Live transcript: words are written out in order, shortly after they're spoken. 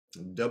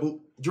Double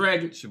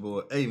Dragon. It's your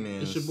boy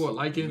AMENZ. It's your boy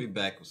Lycan. We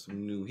back with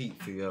some new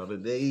heat for y'all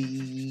today.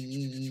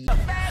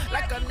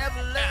 Like I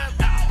never left.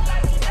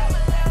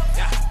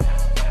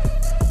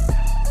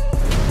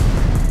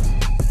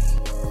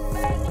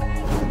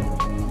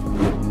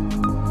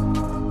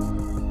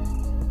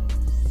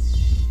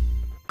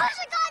 Push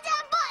the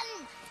goddamn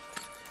button!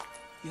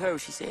 You heard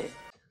what she said.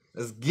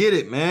 Let's get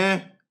it,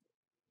 man.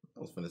 I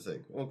was finna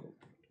say, welcome.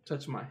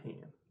 Touch my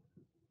hand.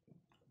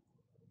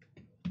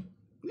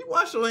 You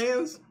wash your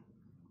hands?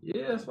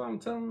 Yeah, that's why I'm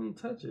telling him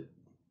to touch it.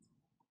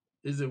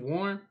 Is it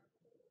warm?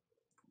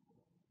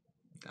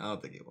 I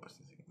don't think he washed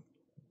his hands.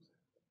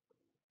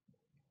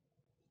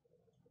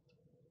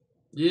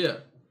 Yeah.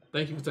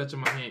 Thank you for touching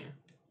my hand.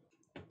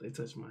 They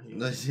touched my hand.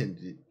 No shit,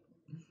 G.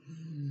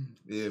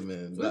 Yeah,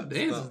 man. What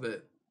dance is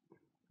that?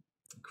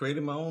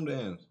 Created my own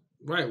dance.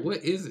 Right.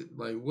 What is it?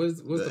 Like,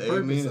 what's the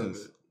purpose of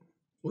AMENZ. it?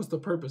 What's the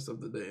purpose of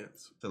the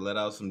dance? To let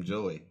out some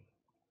joy.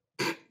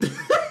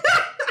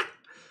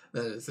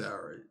 That is all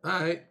right.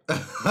 All right.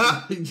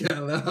 You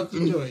gotta let out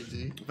the joy,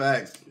 G.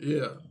 Facts.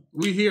 Yeah.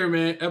 We here,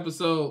 man.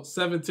 Episode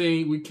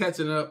 17. We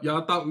catching up.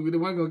 Y'all thought we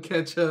weren't gonna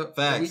catch up.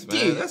 Facts, we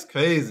man. did. That's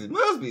crazy.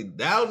 Must be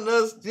doubting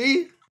us,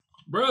 G.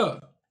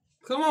 Bruh.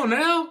 Come on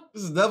now.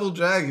 This is Double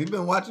Dragon. You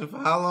been watching for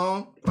how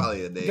long?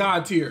 Probably a day.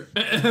 God tier.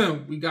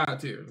 We God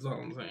tier. That's all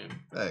I'm saying.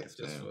 Thanks,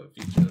 Just man. for a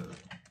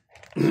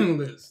future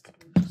list.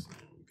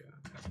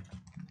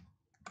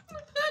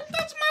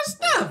 That's my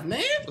stuff,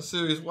 man. What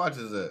serious watch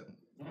is that?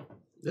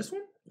 This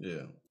one?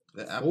 Yeah.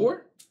 The Apple?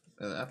 4?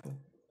 The Apple?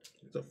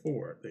 It's a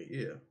 4, I think.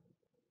 Yeah.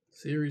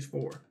 Series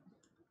 4.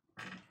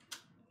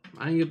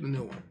 I ain't get the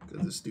new one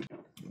because it's stupid.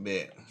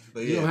 Yeah.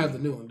 But You yeah. don't have the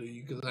new one, do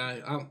you? Because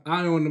I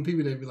don't want the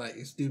people that be like,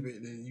 it's stupid,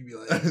 and then you be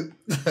like,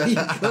 you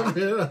cover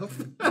it up.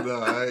 No,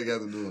 I ain't got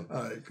the new one.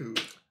 All right, cool.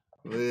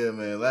 But yeah,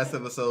 man. Last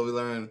episode we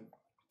learned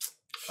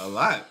a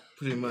lot,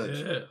 pretty much.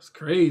 Yeah, it's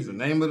crazy. The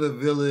name of the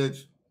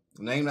village,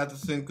 named after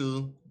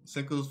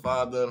Senku's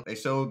father. They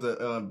showed the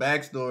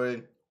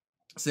backstory.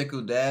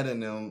 Senku dad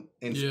and them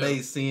in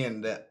space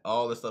seeing that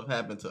all this stuff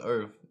happened to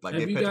Earth. Like,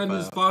 have you gotten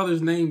his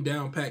father's name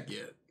down pat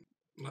yet?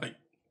 Like,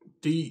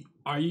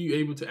 are you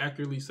able to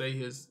accurately say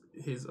his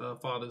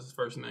father's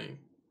first name?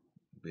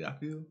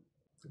 Byakuya?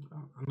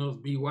 I know it's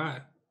B-Y.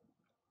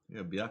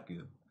 Yeah,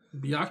 Byakuya.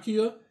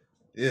 Byakuya?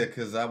 Yeah,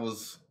 because I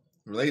was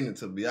relating it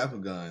to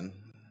Byakugan.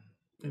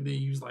 And then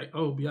you was like,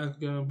 oh,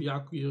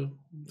 Byakuya.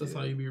 That's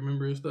how you be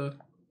remembering stuff.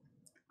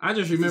 I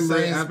just remember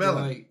it after,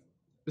 spelling. like,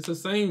 it's the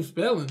same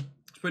spelling.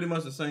 It's pretty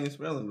much the same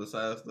spelling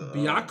besides the...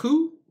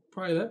 Byaku?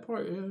 Probably that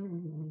part, yeah.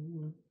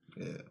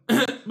 Yeah.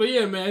 But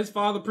yeah, man, his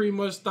father pretty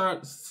much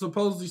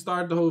supposedly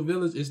started the whole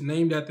village. It's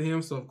named after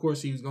him, so of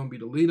course he was gonna be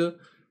the leader.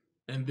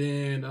 And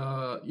then,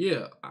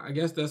 yeah, I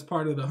guess that's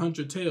part of the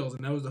 100 Tales,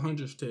 and that was the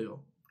 100th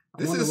tale.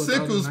 This is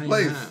Senku's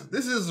place.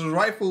 This is his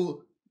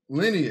rightful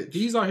lineage.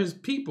 These are his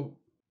people.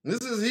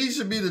 He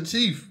should be the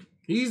chief.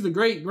 He's the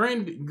great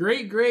grandfather.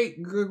 Good great.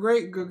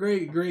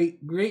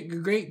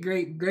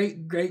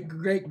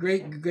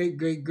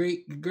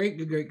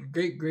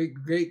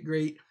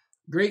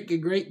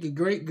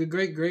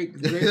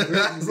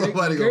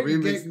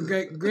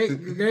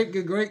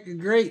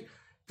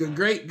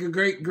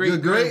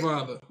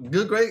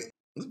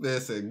 This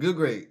man said good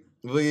great.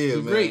 Well, yeah,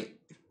 man. Great.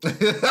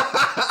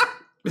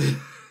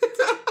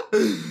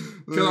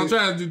 Because I'm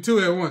trying to do two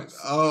at once.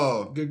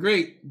 Oh. Good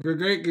great.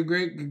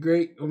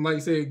 I'm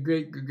like saying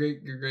great.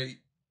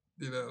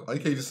 You know. Why you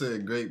can't just say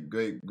great.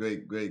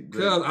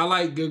 Because I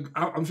like good.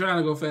 I'm trying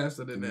to go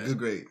faster than that. Good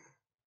great.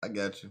 I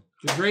got you.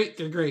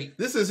 Good great.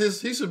 This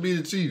is he should be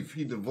the chief.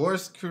 He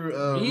divorced. He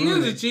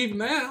is the chief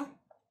now.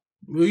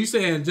 Well, you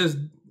saying just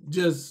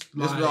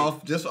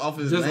off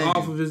his name.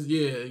 Off of his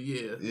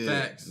yeah.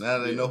 Facts. Now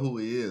they know who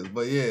he is.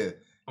 But yeah.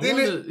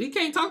 He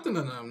can't talk to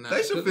none of them now.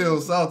 They should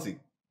feel salty.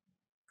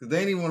 Because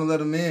they didn't want to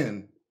let him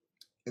in.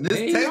 And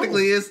this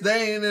technically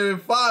they ain't their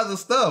father's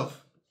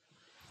stuff.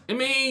 I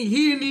mean,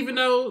 he didn't even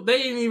know.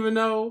 They didn't even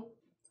know.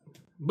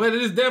 But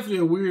it is definitely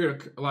a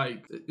weird,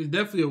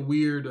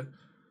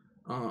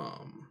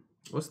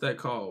 what's that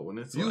called? When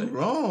it's You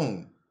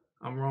wrong.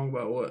 I'm wrong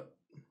about what?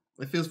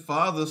 If his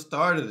father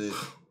started it.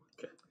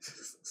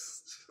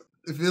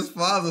 If his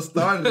father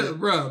started it.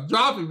 Bro,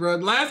 drop it, bro.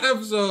 Last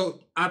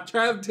episode, I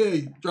tried to tell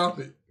you, drop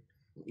it.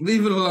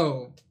 Leave it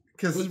alone.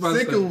 Because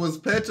Senku was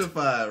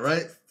petrified,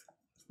 right?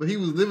 But he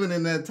was living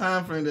in that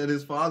time frame that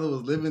his father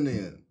was living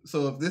in.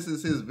 So if this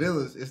is his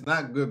village, it's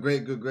not good,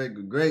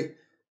 great.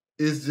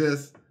 It's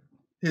just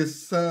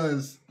his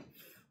son's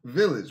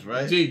village,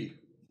 right? Gee,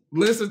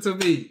 listen to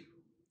me.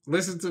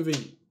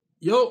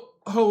 Your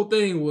whole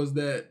thing was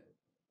that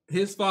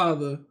his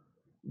father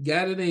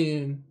got it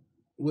in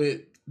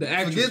with the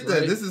actress. Forget that.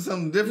 Right? This is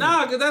something different.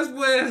 Nah, because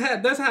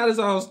that's how this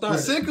all started.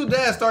 The Senku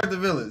dad started the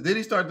village. Did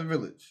he start the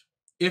village?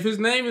 If his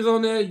name is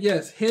on there,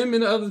 yes. Him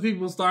and the other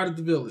people started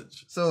the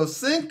village. So if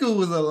Senku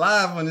was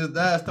alive when his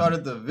dad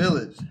started the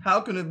village,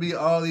 how can it be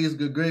all these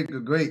good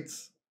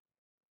greats?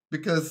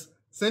 Because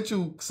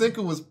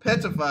Senku was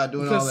petrified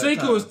doing all that time.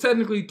 Because Senku was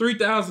technically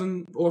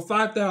 3,000 or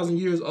 5,000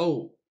 years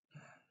old.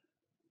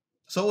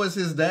 So is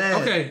his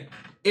dad. Okay,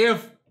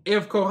 if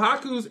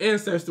Kohaku's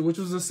ancestor, which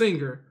was a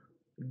singer,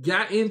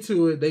 got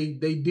into it, they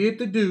did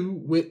the do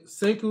with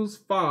Senku's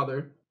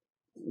father.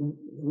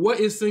 What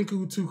is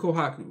Senku to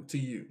Kohaku to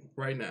you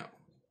right now?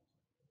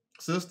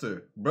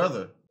 Sister,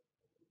 brother.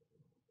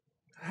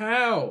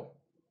 How?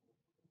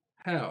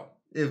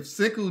 If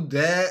Senku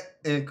dad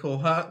and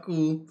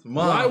Kohaku's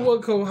mom. Why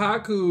would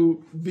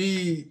Kohaku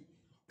be?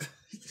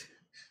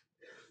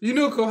 You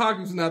know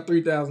Kohaku's not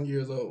 3,000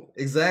 years old.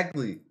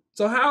 Exactly.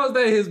 So how is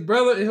that his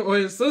brother or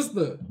his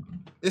sister?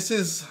 It's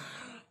his.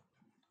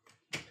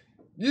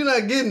 You're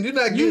not getting the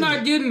timetable. You're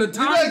not getting the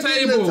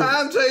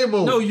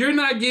timetable. No, you're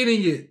not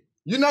getting it.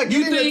 You're not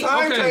getting the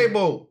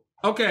timetable.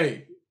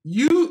 Okay.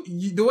 You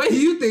the way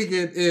you think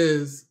it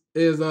is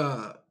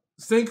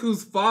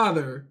Senku's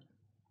father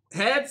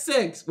had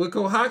sex with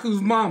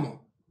Kohaku's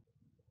mama.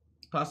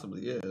 Possibly,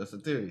 yeah, that's a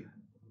theory.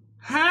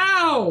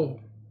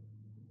 How?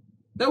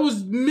 That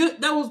was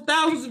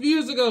thousands of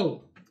years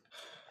ago.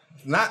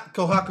 Not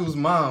Kohaku's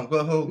mom,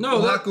 but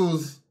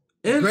Kohaku's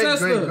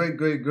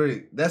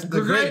great. That's the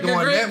great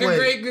going that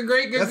way.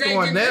 That's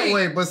going that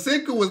way. But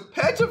Senku was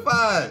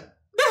petrified.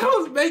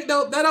 That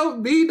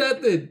don't mean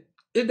nothing.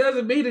 It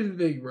doesn't mean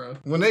anything, bro.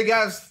 When they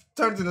got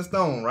turned into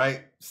stone,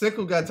 right?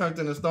 Senku got turned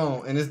into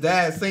stone, and his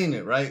dad seen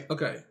it, right?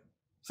 Okay.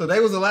 So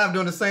they was alive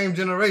during the same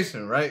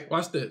generation, right?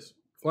 Watch this.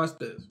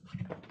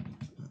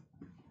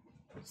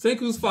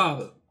 Senku's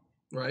father,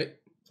 right?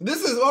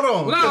 This is, hold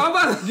on. No, I'm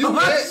about to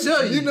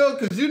show you. You know,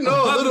 because you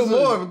know a little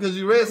more because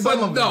you read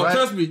some of it, right?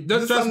 Trust me.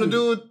 This something to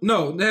do with?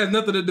 No, that has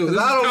nothing to do with it.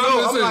 I don't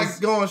know. I'm like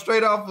going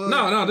straight off of...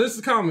 No, this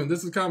is common.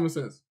 This is common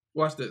sense.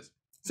 Watch this.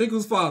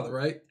 Senku's father,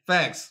 right?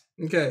 Facts.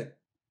 Okay.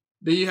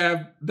 Then you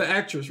have the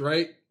actress,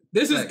 right?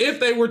 This is if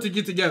they were to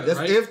get together, that's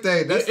right? If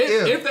they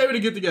were to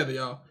get together,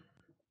 y'all.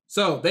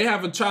 So they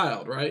have a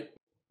child, right?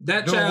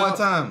 That during child... what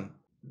time?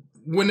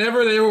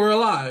 Whenever they were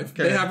alive,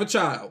 they have a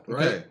child,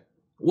 right? Okay.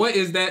 What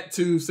is that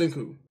to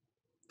Senku?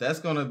 That's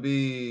gonna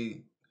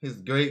be his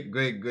great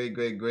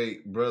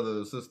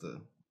brother or sister.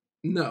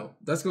 No,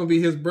 that's gonna be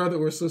his brother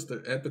or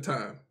sister at the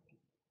time.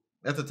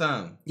 At the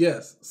time.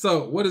 Yes.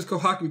 So what is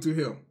Kohaku to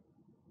him?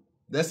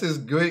 That's his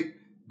great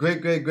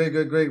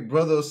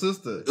brother or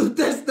sister.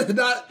 That's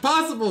not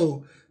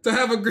possible to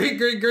have a great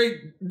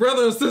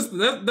brother or sister.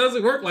 That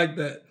doesn't work like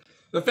that.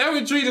 The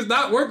family tree does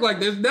not work like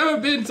that. There's never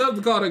been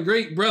something called a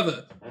great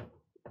brother.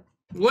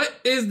 What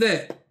is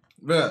that?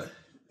 Bruh,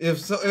 if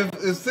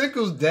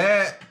Senku's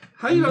dad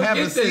how you have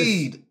get a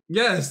seed,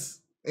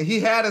 yes, and he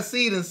had a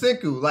seed in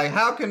Senku, like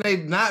how can they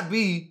not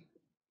be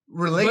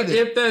related? But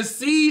if that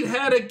seed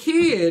had a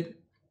kid,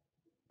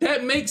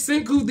 that makes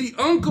Senku the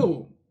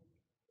uncle.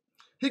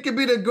 He could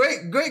be the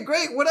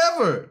great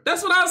whatever.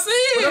 That's what I said.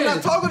 But I'm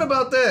not talking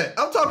about that.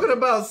 I'm talking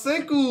about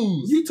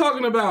Senku's. You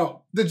talking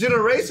about the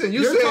generation?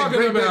 You're said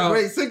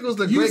great. Senku's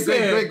the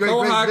great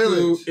Kohaku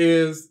village.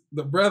 Is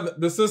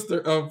the sister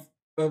of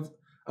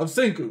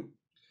Senku.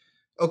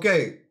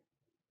 Okay.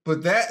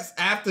 But that's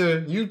after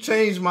you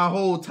changed my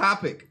whole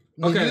topic.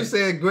 When you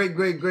said great.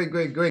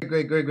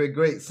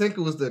 Senku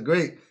was the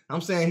great.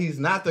 I'm saying he's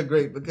not the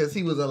great because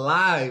he was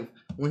alive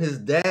when his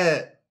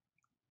dad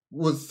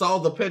saw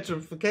the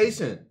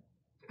petrification.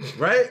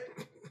 Right?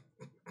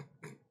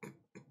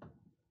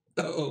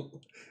 No,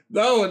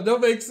 it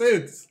don't make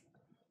sense.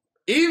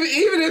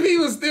 Even if he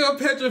was still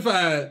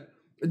petrified,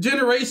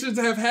 generations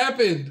have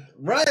happened.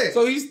 Right.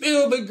 So he's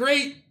still the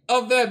great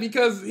of that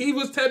because he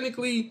was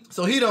technically.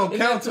 So he don't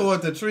count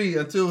toward the tree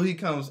until he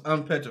comes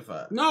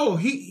unpetrified. No,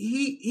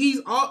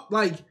 he's all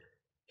like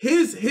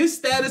his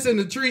status in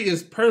the tree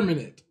is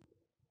permanent.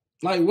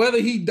 Like whether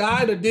he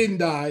died or didn't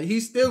die,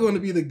 he's still going to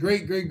be the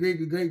great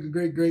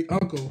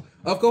uncle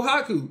of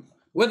Kohaku,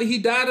 whether he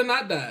died or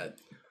not died.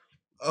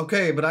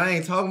 Okay, but I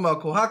ain't talking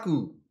about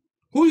Kohaku.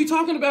 Who are you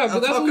talking about?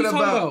 Because that's what you're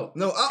talking about.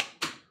 No,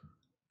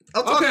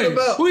 I'm talking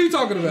about. Who are you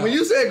talking about? When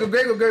you said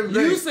great,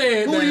 you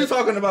said who are you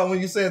talking about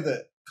when you said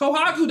that?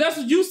 Kohaku, that's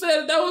what you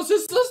said. That was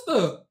his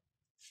sister.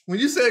 When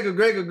you said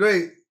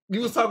great,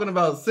 you was talking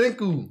about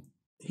Senku.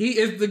 He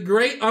is the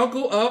great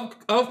uncle of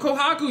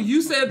Kohaku.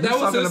 You said that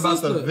was his sister.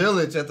 Talking about the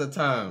village at the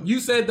time. You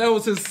said that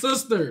was his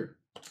sister.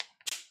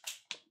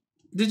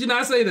 Did you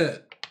not say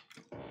that?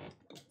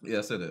 Yeah,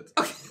 I said that.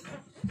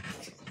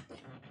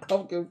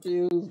 I'm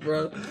confused,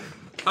 bro.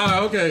 All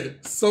right, okay.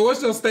 So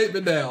what's your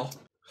statement now?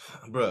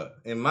 Bruh,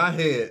 in my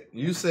head,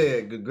 you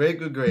said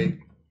great.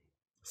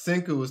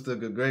 Senku was the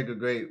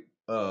great,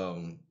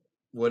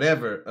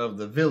 whatever of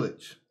the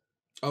village.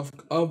 Of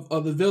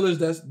the village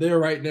that's there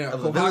right now.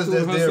 Of the village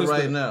that's there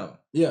right now.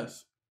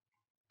 Yes.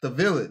 The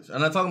village. I'm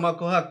not talking about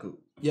Kohaku.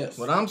 Yes.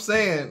 What I'm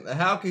saying,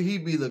 how could he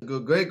be the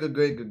great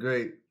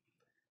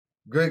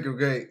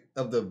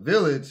of the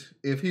village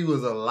if he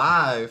was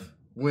alive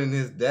when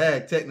his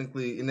dad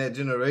technically in that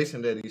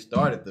generation that he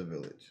started the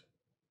village?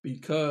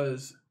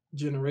 Because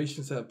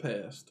generations have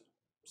passed.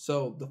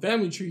 So the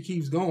family tree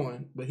keeps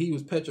going, but he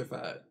was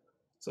petrified.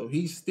 So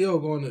he's still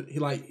going to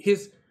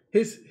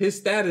his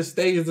status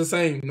stays the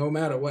same no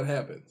matter what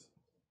happens.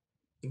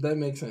 If that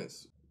makes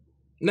sense.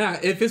 Now,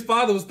 if his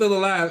father was still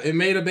alive and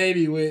made a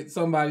baby with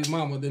somebody's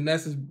mama, then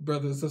that's his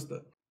brother and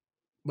sister.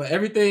 But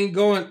everything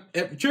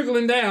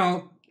trickling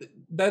down,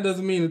 that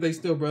doesn't mean that they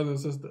still brother and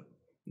sister.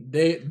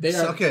 They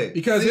are okay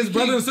because his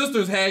brother and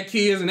sisters had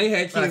kids and they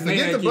had kids. Right,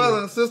 forget the brother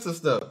and sister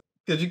stuff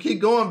because you keep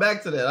going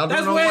back to that. I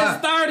don't know why. That's where it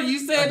started. You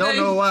said I don't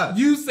know why.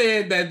 You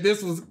said that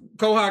this was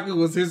Kohaku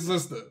was his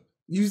sister.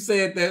 You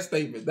said that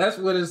statement. That's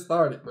what it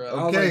started, bro.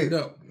 Okay.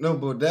 Like, no,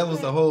 but that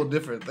was a whole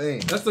different thing.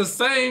 That's the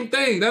same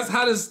thing. That's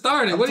how this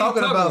started. What are you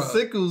talking about?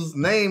 Siku's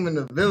name in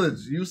the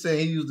village. You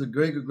saying he used the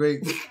great.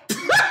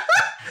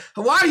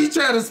 Why are you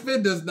trying to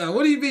spin this now?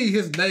 What do you mean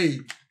his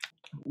name?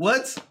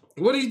 What?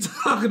 What are you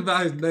talking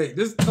about his name?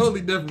 This is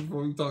totally different from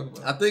what you talking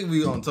about. I think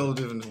we on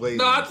totally different ways.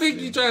 No, I think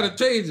you trying to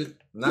change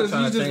it. Not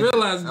trying you to just change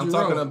realized it. I'm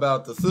talking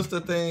about the sister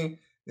thing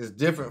is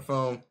different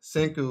from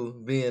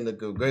Senku being the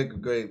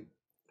great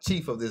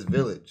chief of this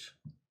village.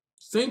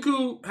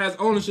 Senku has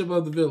ownership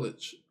of the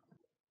village.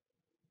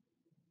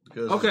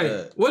 Because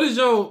okay, what is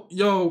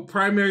your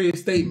primary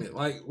statement?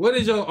 Like, what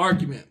is your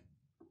argument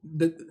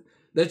that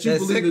you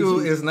believe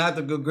Senku is not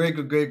the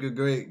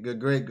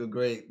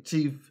great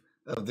chief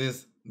of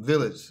this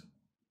village?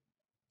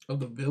 Of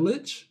the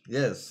village?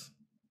 Yes.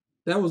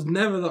 That was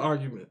never the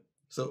argument.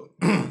 So,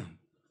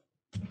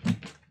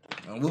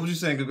 what was you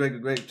saying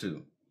great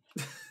to?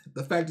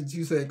 The fact that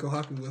you said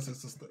Kohaku was his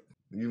sister.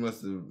 You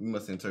must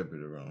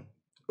interpret it wrong.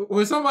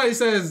 When somebody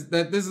says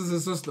that this is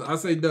his sister, I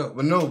say no.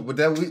 But no, but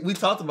that we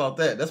talked about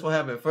that. That's what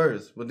happened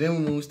first. But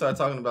then when we start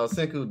talking about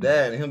Senku's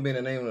dad and him being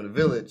the name of the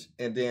village,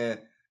 and then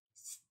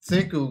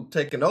Senku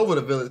taking over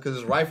the village because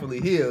it's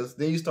rightfully his,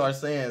 then you start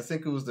saying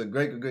Senku was the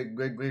great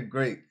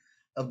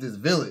of this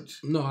village.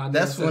 No,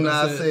 that's when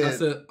I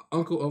said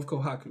uncle of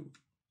Kohaku.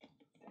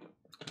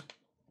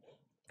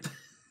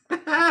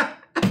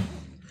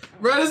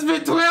 Bro, it's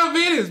been 12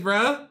 minutes,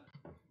 bro.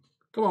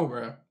 Come on,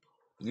 bro.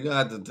 You gonna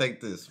have to take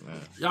this, man.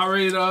 Y'all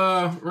ready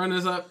to run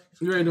this up?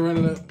 You ready to run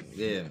it up?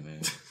 Yeah,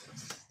 man.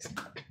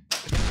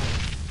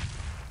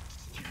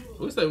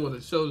 I wish they would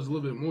have showed us a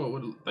little bit more.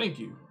 Thank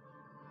you.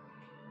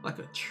 Like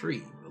a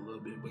tree, a little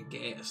bit with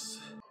gas.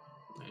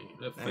 Man,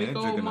 that fake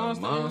old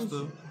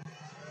monster.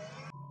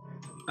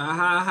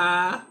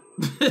 Ha.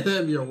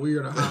 That'd be a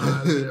weird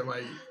ha there,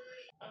 like.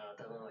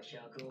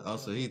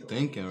 Also, he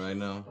thinking right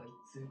now.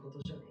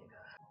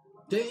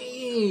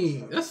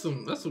 Dang, that's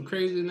some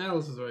crazy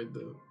analysis right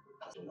there.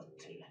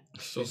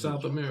 So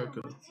South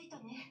America.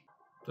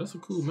 That's a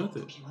cool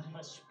method.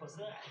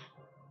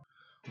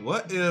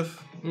 What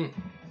if?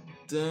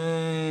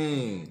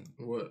 Dang.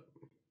 What?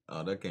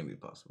 Oh, that can't be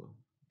possible.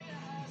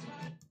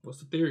 What's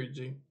the theory,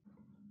 G?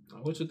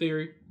 What's your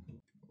theory?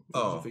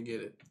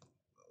 Forget it.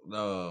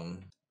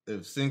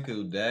 If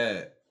Senku's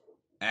dad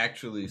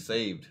actually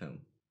saved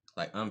him,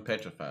 like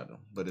unpetrified him,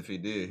 but if he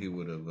did, he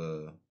would have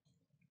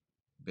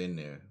been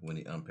there when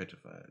he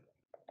unpetrified.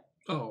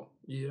 Oh,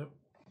 yeah.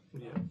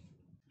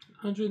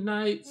 100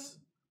 nights,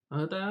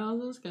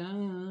 1,000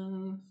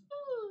 skies.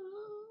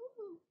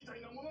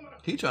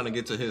 He trying to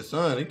get to his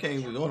son. He can't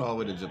even going all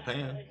the way to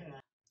Japan.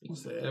 He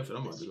said, "After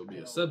I'm about to go be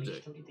a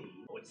subject."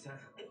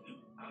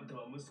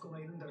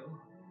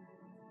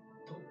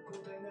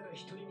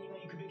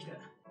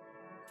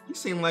 He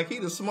seemed like he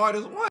the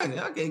smartest one.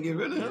 I can't get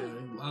rid of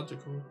him. Yeah,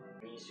 logical.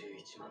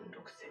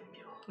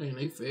 And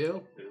they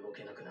fail.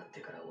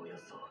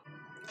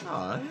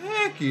 Oh,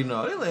 heck, they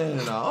land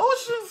in the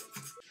ocean.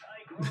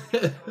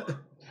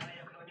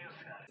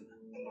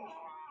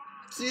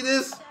 See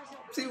this?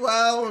 See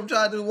why I'm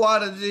trying to do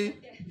water, G?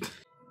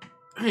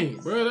 Dang,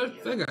 bro,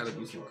 that gotta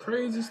be some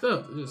crazy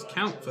stuff to just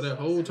count for that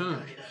whole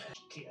time.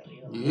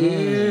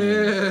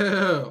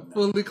 Yeah,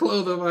 fully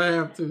clothed if I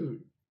have to.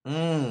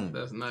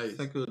 That's nice.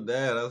 Thank you,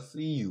 Dad. I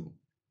see you.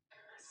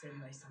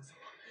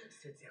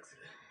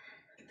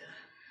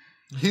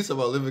 He's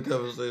about living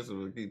conversation.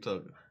 We'll keep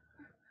talking.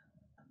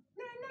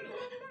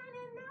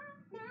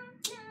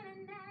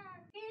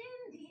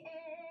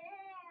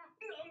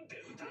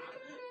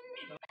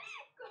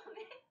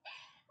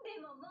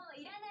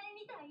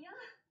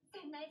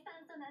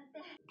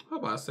 I'm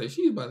about to say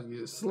she's about to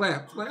get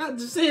slapped. Like I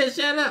just said,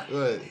 shut up.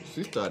 Right.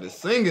 She started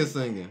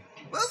singing.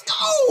 Let's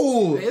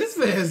go. Hey, this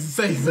man's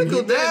saying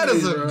Single dad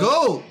is a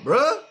goat,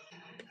 bruh.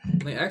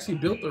 They actually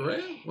built the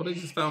ram? Or they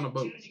just found a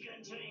boat?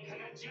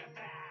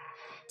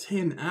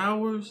 10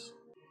 hours?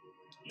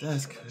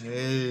 That's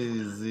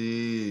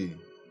crazy.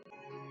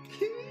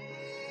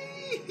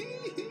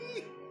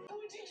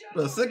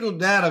 Bro, single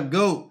dad a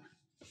goat.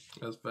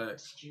 That's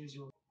facts.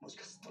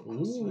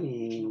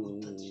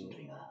 Ooh.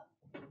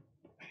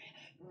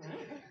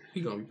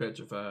 He gonna be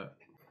petrified.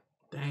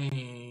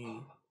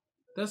 Dang.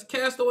 That's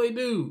Castaway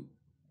dude.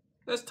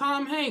 That's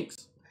Tom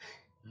Hanks.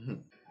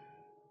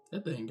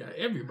 That thing got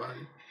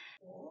everybody.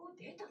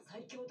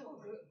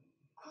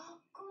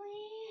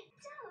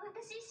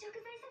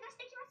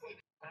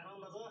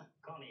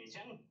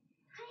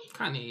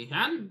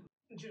 Connie-chan?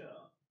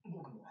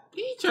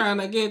 He trying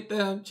to get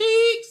them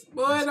cheeks.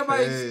 Boy,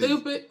 nobody's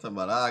stupid. Talking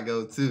about I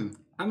go too.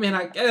 I mean,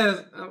 I guess.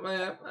 I mean,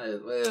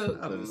 well.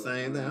 I do the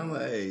same thing. I'm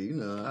like, hey,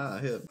 I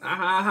help. Ha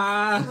ha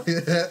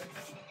ha.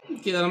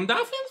 Kill them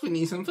dolphins. We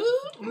need some food.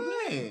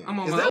 Man, I'm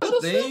on is my that other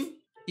a thing? shift.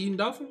 Eating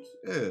dolphins.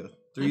 Yeah. I 3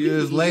 think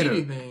years you eat later.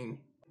 anything.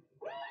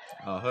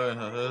 Oh, her and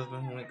her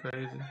husband went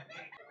crazy.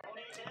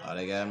 Oh,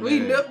 they got We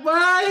married.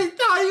 boy, he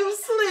thought you was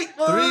slick,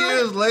 boy. 3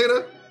 years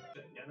later.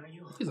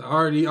 He's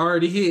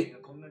already hit.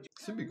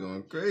 She be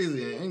going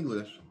crazy in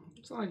English.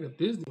 It's like a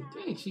Disney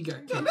thing. She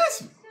got Yeah, kicked.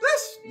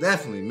 that's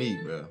definitely me,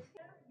 bro.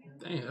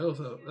 Dang, that was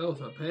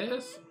her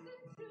pass.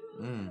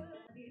 Mm.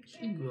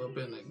 She grew up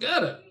in the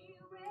gutter.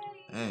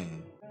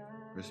 Dang.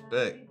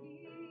 Respect.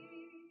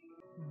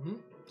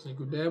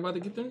 Single dad about to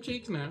get them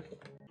cheeks now.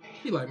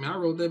 He like, man, I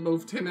wrote that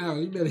boat for 10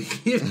 hours. You better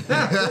get it.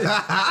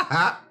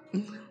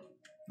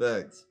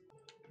 Facts.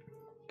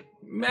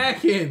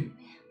 Mackin.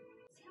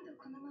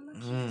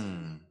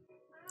 Mm.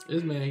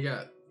 This man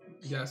got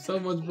so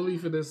much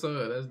belief in this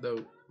son. That's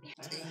dope.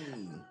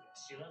 Dang.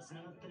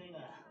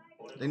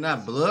 They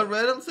not blood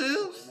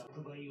relatives?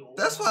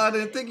 That's why I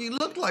didn't think he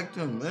looked like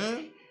them,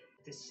 man.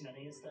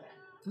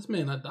 This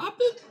man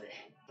adopted?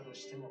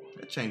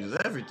 That changes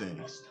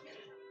everything.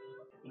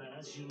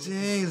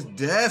 Dang, his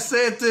dad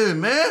said this,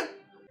 man.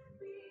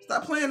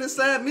 Stop playing this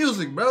sad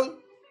music, bro.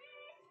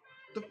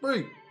 The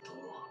freak.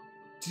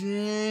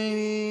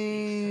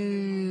 Dang.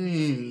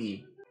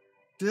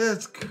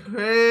 That's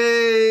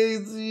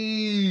crazy.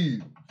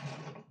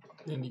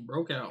 And he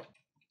broke out.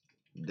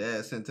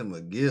 Dad sent him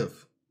a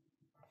gift.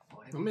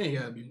 My man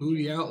gotta be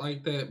booty out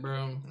like that,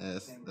 bro.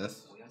 That's the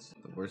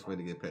worst way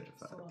to get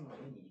petrified.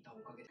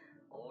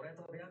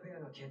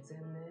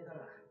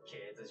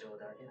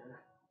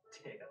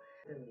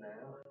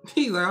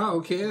 He's like, I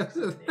don't care.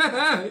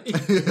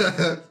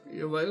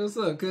 You're like, what's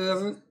up,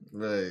 cousin?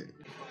 Right.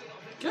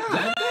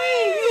 God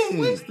dang,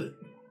 you wasted.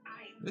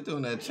 They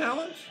doing that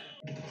challenge?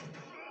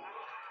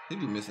 He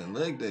be missing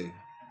leg day.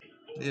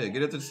 Yeah,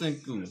 get up to the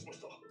Senku.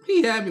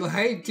 He had me like,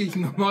 I ain't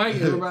teaching no more. I ain't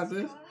hear about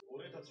this.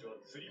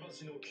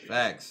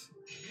 Facts.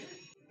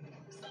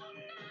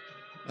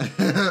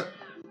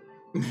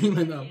 He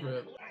like, no,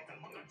 bro.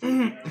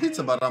 It's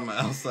about I'm an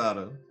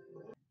outsider.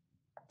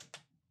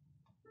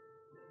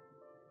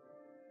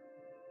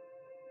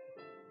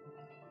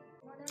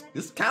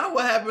 This is kind of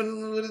what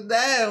happened with his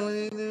dad.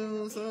 You know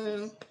what I'm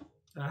saying?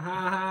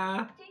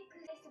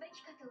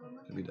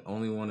 To be the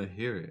only one to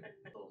hear it.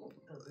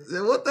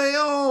 What they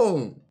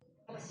on?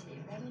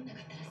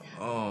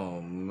 Oh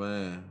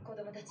man.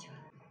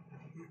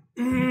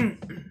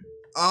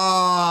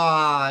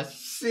 Ah,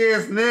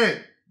 shit,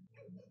 Nick.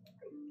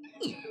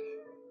 He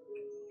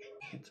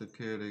took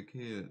care of their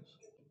kids.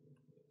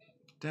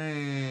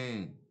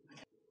 Dang.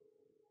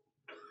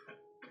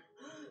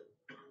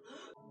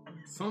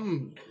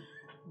 Something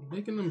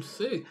making them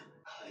sick.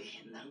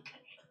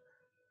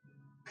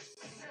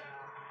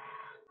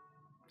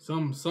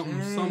 Something so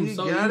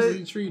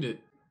easily treated.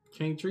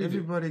 Can't treat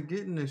Everybody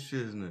getting this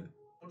shit, isn't it?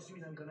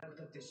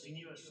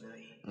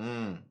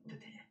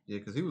 Yeah,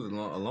 because he was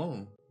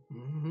alone.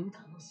 Mm-hmm.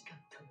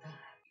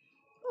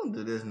 Don't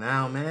do this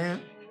now,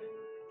 man.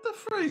 The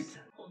freak.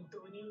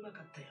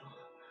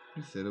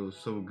 He said it was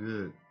so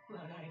good.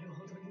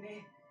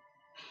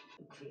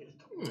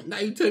 Now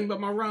you tell me about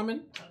my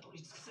ramen.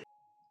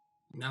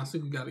 Now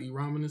Suku gotta eat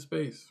ramen in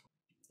space.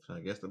 So I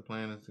guess the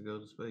plan is to go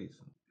to space.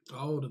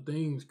 Oh, the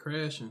thing's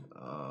crashing.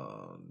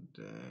 Oh,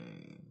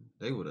 dang.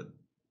 They would have.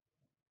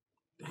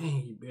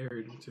 Dang, he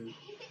buried him too.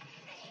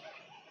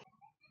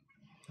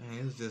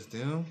 Dang, it's just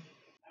them.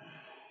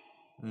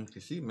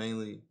 Cause she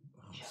mainly.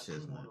 Oh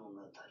shit, man.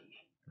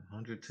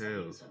 100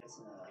 Tails.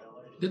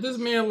 Did this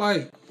man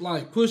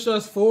like push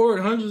us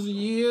forward hundreds of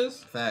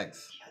years?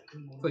 Facts.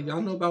 So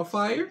y'all know about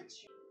fire?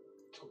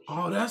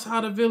 Oh, that's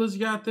how the village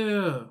got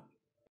there.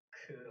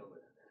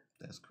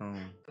 That's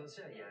chrome.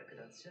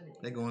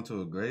 They go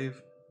into a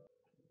grave.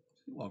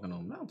 She walking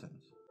on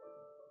mountains.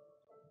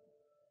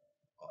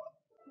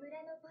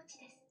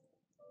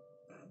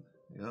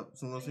 Yep,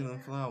 soon as I see them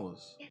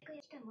flowers.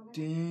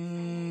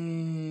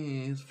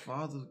 Dang, his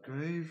father's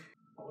grave.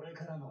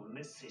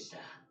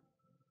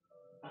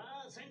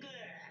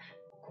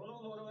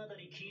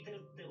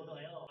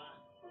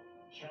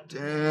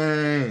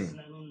 Dang.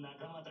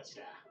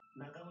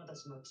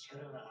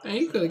 Dang,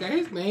 he could have got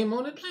his name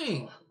on the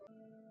thing.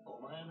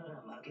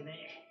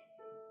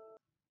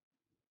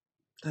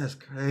 That's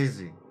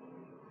crazy.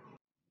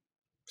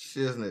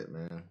 Shiznit,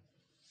 man.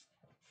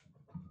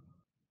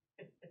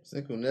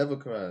 Senku never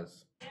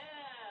cries.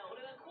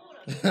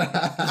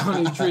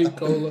 Honey tree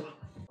cola.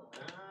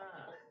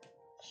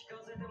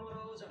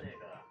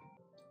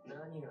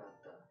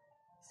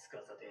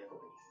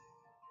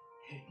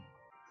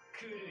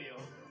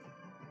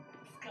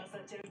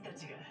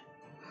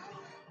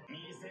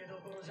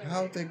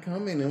 How they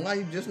coming and why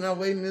you just not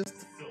waiting this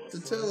to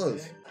tell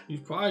us?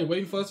 He's probably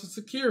waiting for us to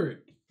secure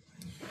it.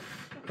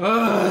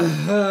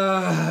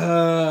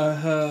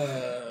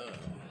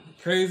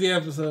 Crazy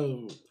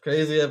episode.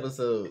 Crazy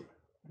episode.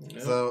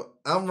 Yeah. So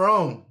I'm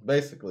wrong,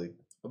 basically.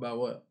 About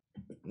what?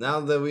 Now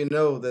that we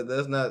know that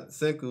that's not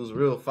Senku's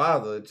real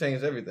father, it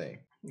changed everything.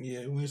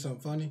 Yeah, you hear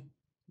something funny?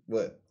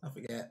 What? I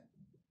forgot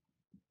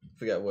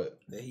Forgot what?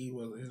 that he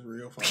was his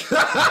real father.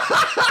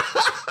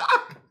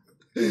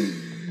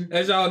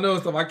 As y'all know,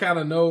 stuff I kind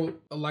of know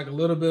like a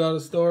little bit of the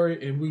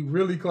story, and we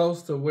really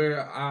close to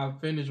where I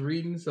finished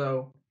reading,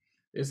 so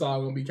it's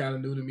all gonna be kind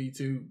of new to me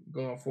too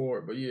going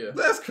forward. But yeah,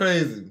 That's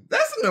crazy.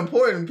 That's an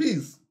important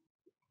piece.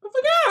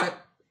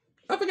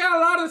 I forgot a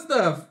lot of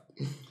stuff.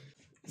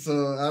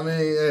 So I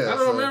mean, yeah, I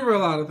don't remember a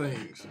lot of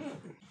things.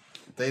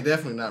 They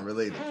definitely not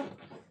related.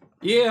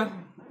 Yeah,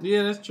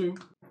 that's true.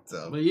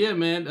 So, But yeah,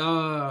 man.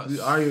 we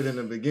argued in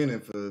the beginning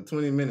for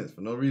 20 minutes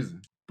for no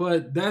reason.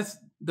 But that's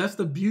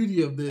the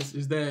beauty of this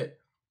is that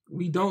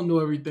we don't know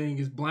everything.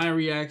 It's blind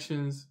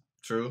reactions.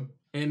 True.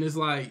 And it's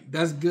like,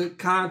 that's good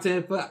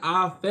content for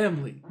our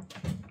family.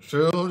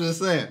 True, I'm just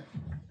saying.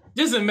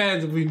 Just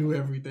imagine if we knew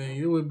everything.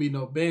 It would be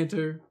no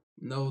banter,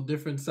 no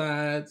different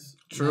sides.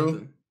 True.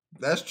 Nothing.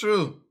 That's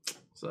true.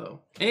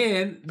 So,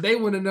 and they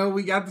want to know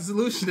we got the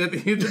solution at the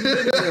end of the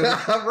video.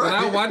 Right.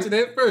 Without watching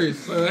it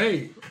first. So,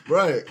 hey.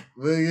 Right.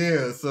 But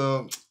yeah,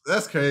 so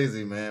that's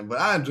crazy, man. But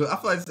I feel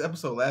like this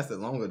episode lasted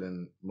longer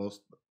than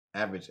most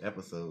average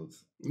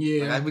episodes.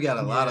 Yeah. Like we got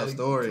a lot of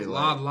story. A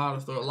lot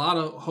of story. A lot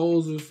of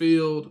holes were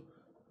filled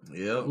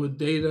with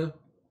data.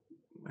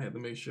 I had to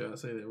make sure I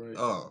say that right.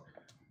 Oh.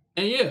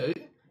 And yeah,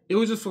 it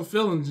was just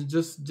fulfilling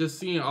just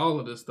seeing all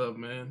of this stuff,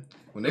 man.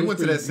 When they went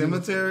to that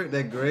cemetery,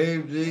 that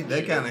grave, G,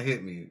 that kind of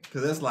hit me.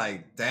 Because that's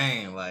like,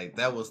 dang, like,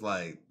 that was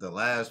like the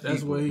last That's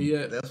people. where he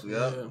at.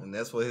 And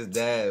that's where his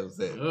dad was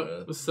at.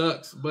 It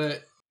sucks.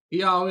 But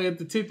he all the way at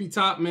the tippy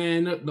top,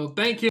 man. No,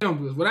 thank him.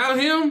 Because without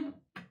him,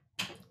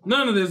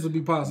 none of this would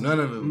be possible. None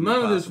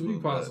of this would be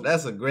possible.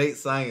 That's a great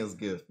science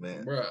gift,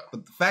 man. Bruh.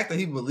 But the fact that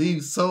he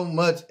believed so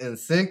much in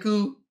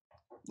Senku,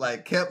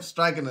 like, kept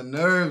striking a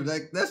nerve.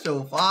 Like, that's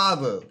your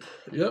father.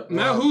 Yep.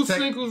 Now, who's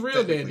Senku's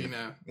real daddy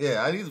now?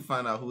 Yeah, I need to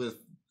find out who is.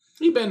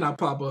 He better not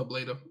pop up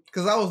later.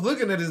 Because I was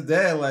looking at his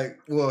dad, like,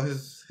 well,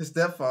 his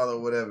stepfather or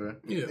whatever.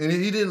 Yeah. And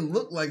he didn't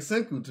look like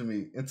Senku to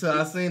me until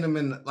I seen him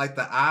in, like,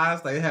 the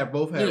eyes. Like, they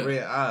both had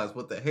red eyes.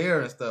 But the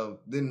hair and stuff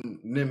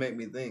didn't make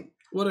me think.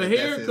 Well, the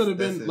hair could have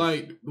been,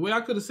 like, the way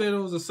I could have said it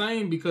was the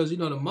same because, you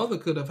know, the mother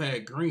could have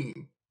had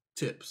green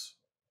tips.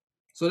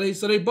 So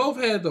they both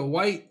had the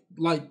white,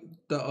 like,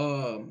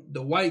 the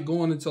white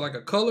going into, like,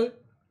 a color.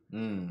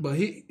 But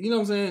he, you know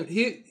what I'm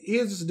saying? He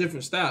has just a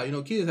different style. You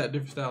know, kids have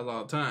different styles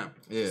all the time.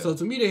 Yeah. So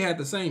to me, they had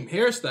the same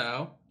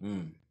hairstyle,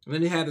 and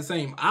then they had the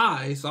same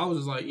eyes. So I was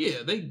just like, yeah,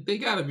 they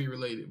gotta be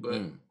related.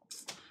 But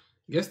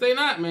guess they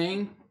not,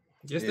 man.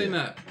 Guess they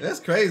not. That's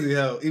crazy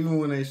how even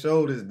when they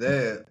showed his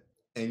dad,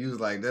 and you was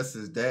like, that's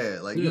his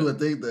dad. Like you would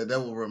think that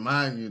will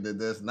remind you that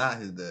that's not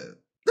his dad.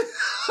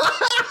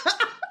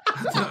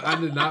 I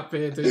did not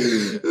pay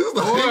attention.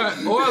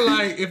 Or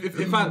like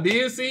if I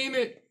did seen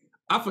it.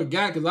 I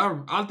forgot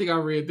because I think I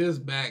read this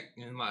back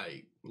in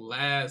like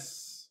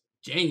last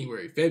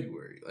January,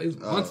 February. Like, it was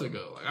months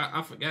ago. Like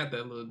I forgot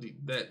that little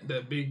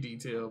that big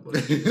detail. But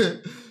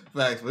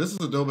facts. But this is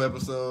a dope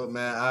episode,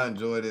 man. I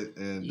enjoyed it,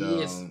 and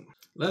yes.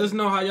 Let us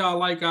know how y'all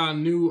like our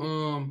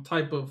new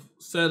type of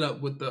setup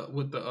with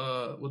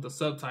the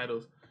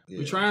subtitles. Yeah.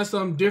 We're trying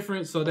something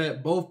different so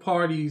that both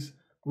parties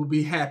will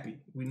be happy.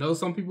 We know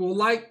some people will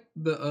like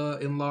the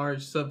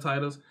enlarged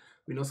subtitles.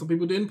 We know some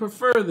people didn't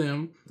prefer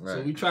them,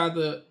 so we tried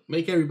to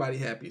make everybody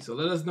happy. So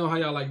let us know how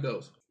y'all like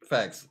those.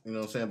 Facts, you know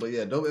what I'm saying? But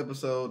yeah, dope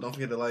episode. Don't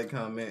forget to like,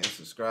 comment, and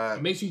subscribe.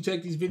 And make sure you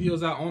check these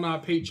videos out on our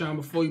Patreon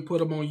before you put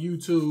them on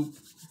YouTube.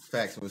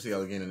 Facts. We'll see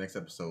y'all again in the next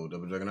episode.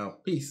 Double Jugging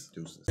out. Peace.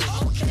 Deuces.